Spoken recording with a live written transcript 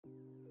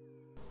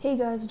Hey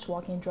guys, it's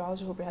Walking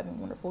Draws. I hope you're having a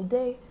wonderful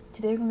day.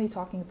 Today we're going to be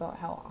talking about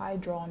how I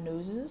draw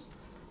noses,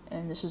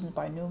 and this is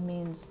by no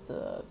means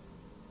the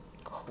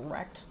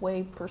correct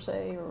way per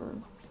se, or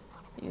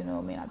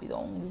may not be the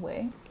only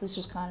way. This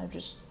is kind of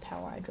just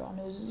how I draw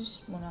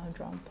noses when I'm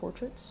drawing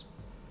portraits.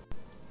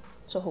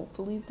 So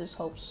hopefully this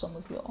helps some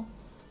of y'all.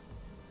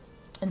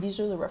 And these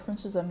are the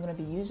references that I'm going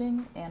to be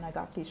using, and I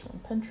got these from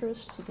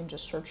Pinterest. You can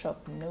just search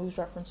up nose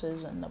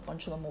references and a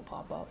bunch of them will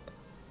pop up.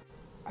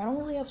 I don't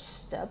really have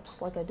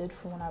steps like I did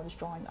for when I was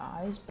drawing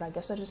eyes, but I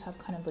guess I just have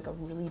kind of like a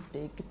really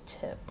big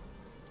tip.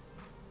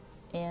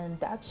 And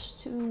that's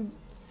to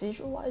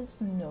visualize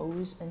the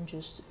nose in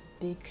just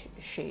big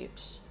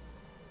shapes.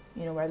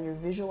 Whether you're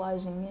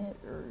visualizing it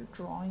or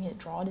drawing it,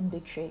 draw it in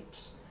big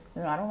shapes.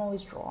 I don't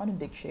always draw it in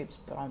big shapes,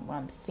 but when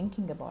I'm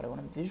thinking about it, when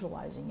I'm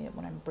visualizing it,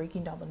 when I'm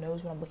breaking down the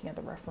nose, when I'm looking at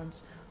the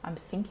reference, I'm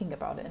thinking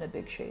about it in a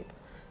big shape.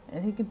 And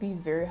I think it can be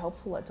very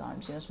helpful at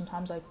times.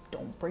 Sometimes I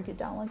don't break it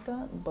down like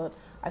that, but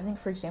I think,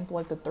 for example,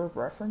 like the third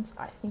reference,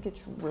 I think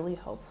it's really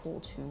helpful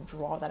to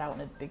draw that out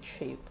in a big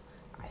shape.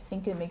 I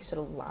think it makes it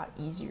a lot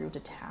easier to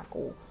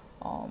tackle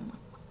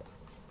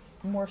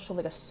more so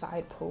like a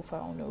side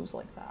profile nose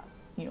like that.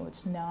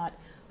 It's not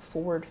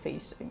forward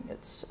facing,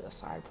 it's a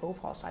side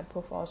profile. Side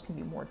profiles can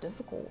be more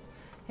difficult,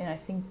 and I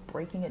think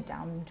breaking it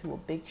down into a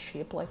big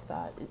shape like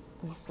that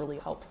is really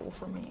helpful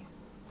for me.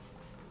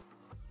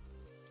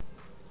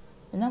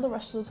 And now the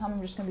rest of the time I'm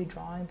just going to be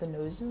drawing the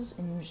noses,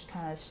 and you just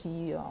kind of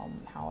see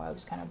how I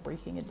was kind of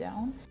breaking it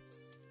down.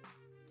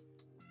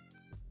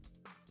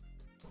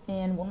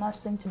 And one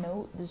last thing to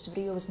note, this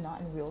video is not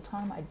in real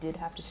time. I did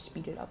have to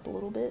speed it up a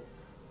little bit.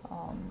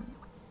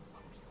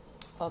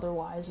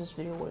 Otherwise, this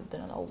video would have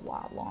been a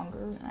lot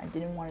longer, and I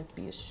didn't want it to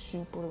be a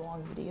super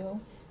long video.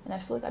 And I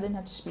feel like I didn't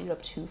have to speed it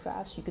up too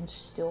fast. You can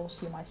still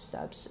see my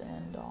steps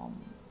and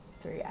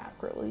very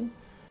accurately.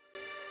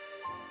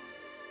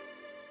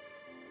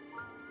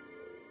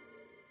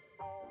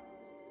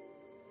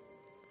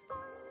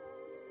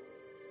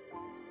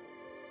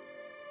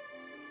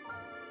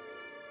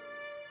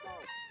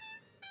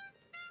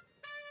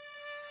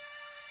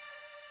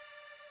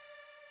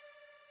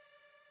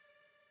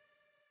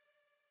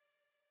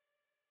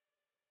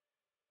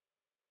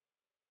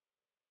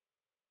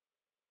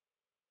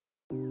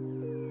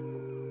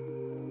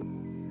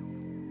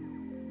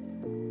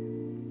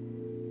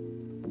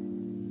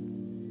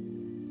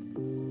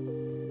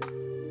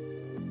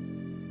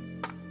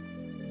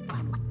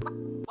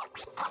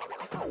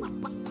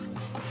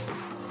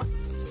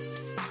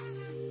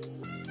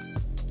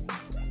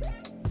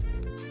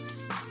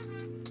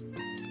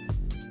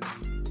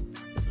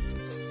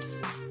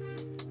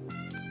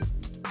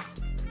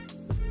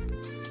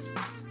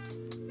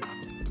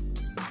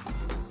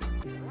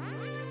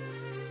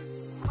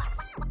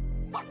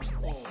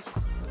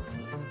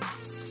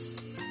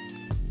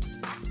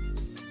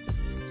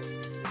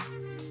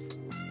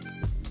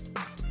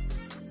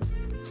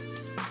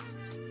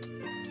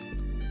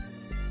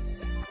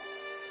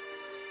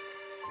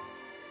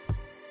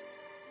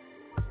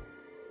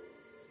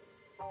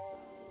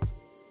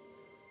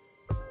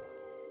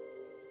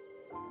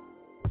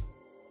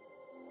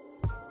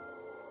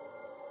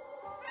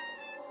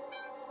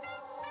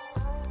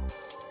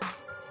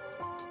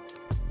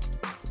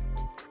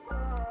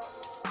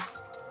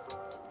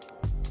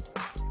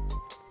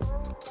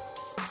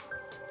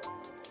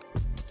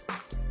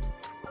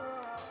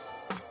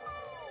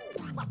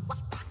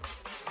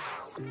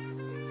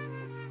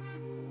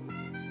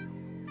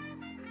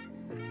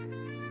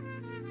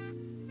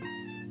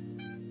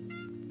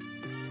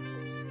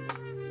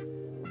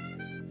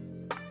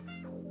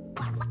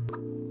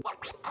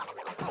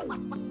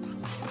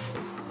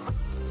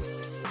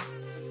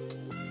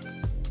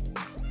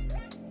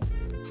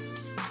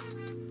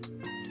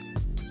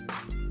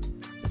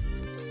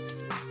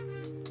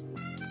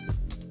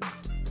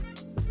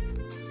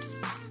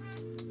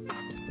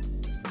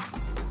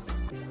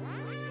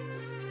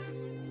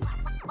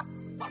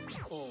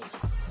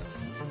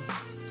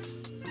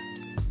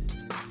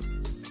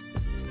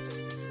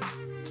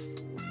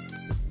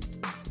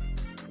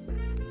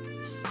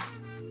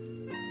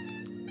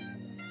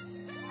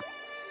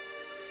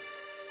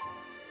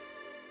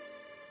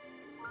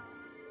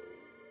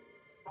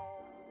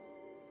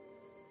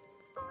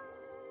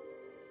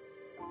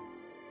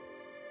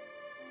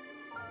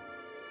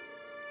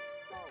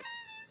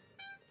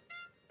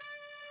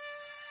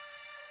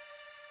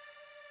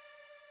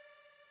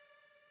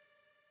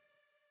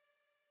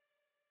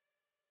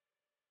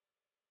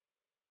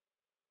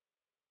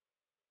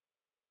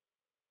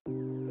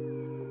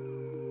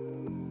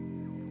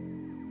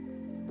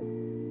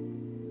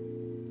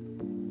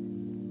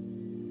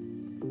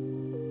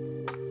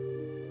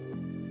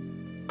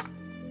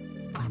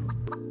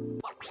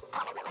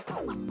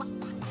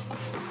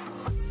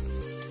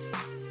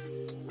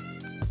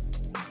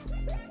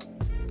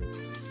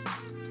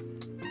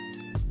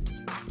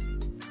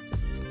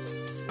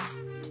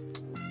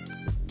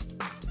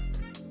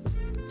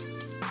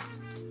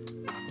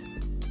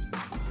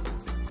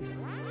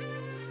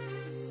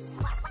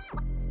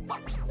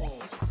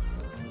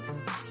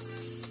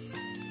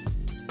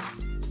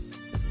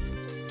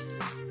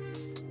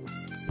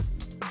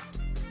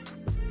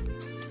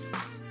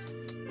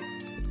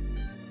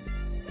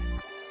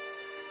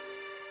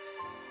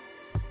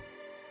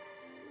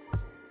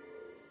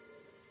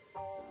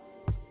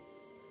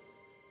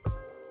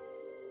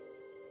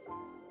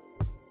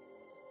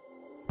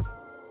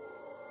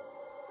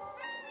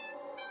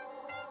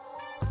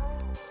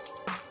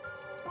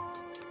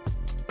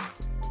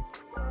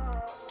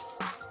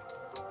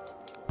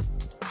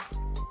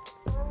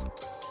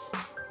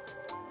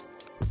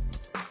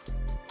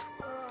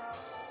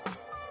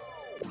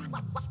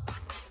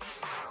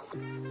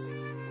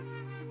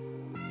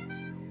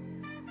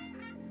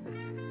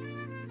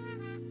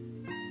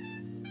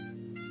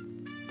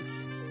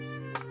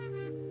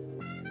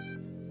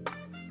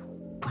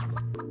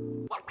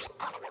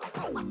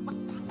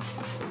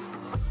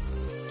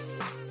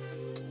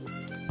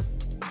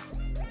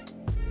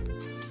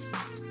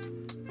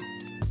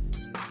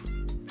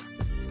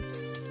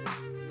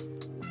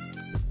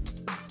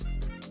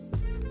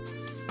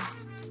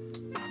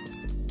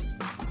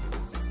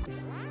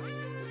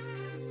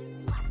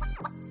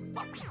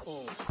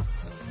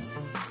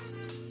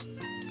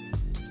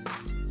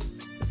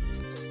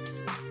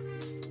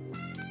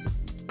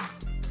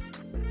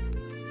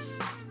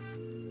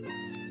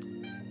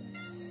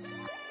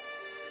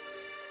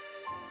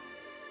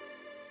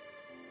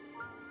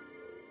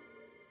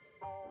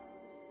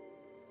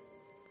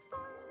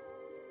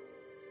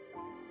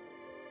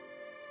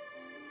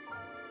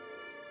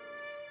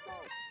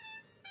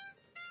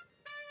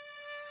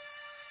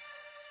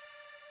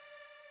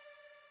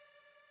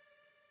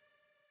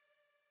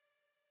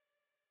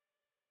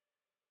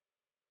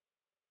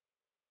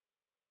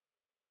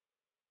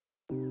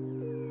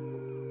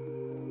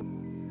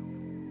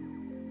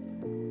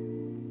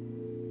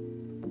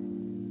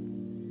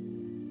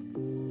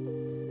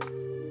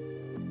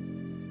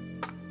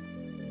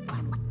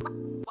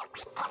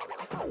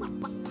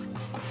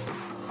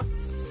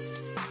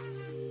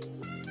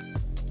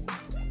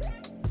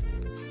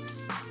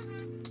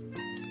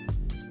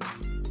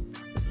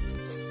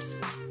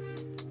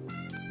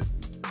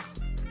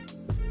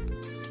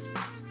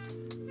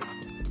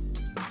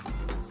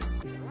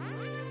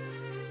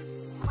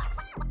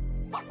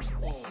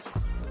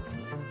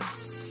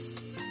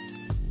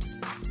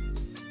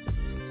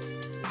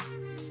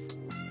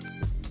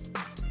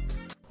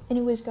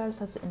 Anyways, guys,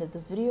 that's the end of the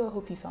video. I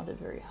hope you found it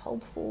very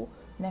helpful.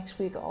 Next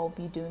week, I'll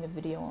be doing a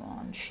video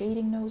on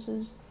shading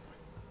noses.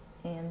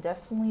 And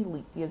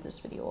definitely give this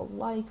video a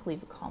like,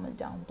 leave a comment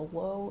down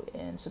below,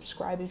 and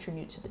subscribe if you're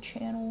new to the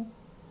channel.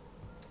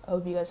 I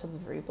hope you guys have a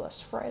very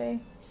blessed Friday.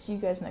 See you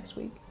guys next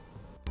week.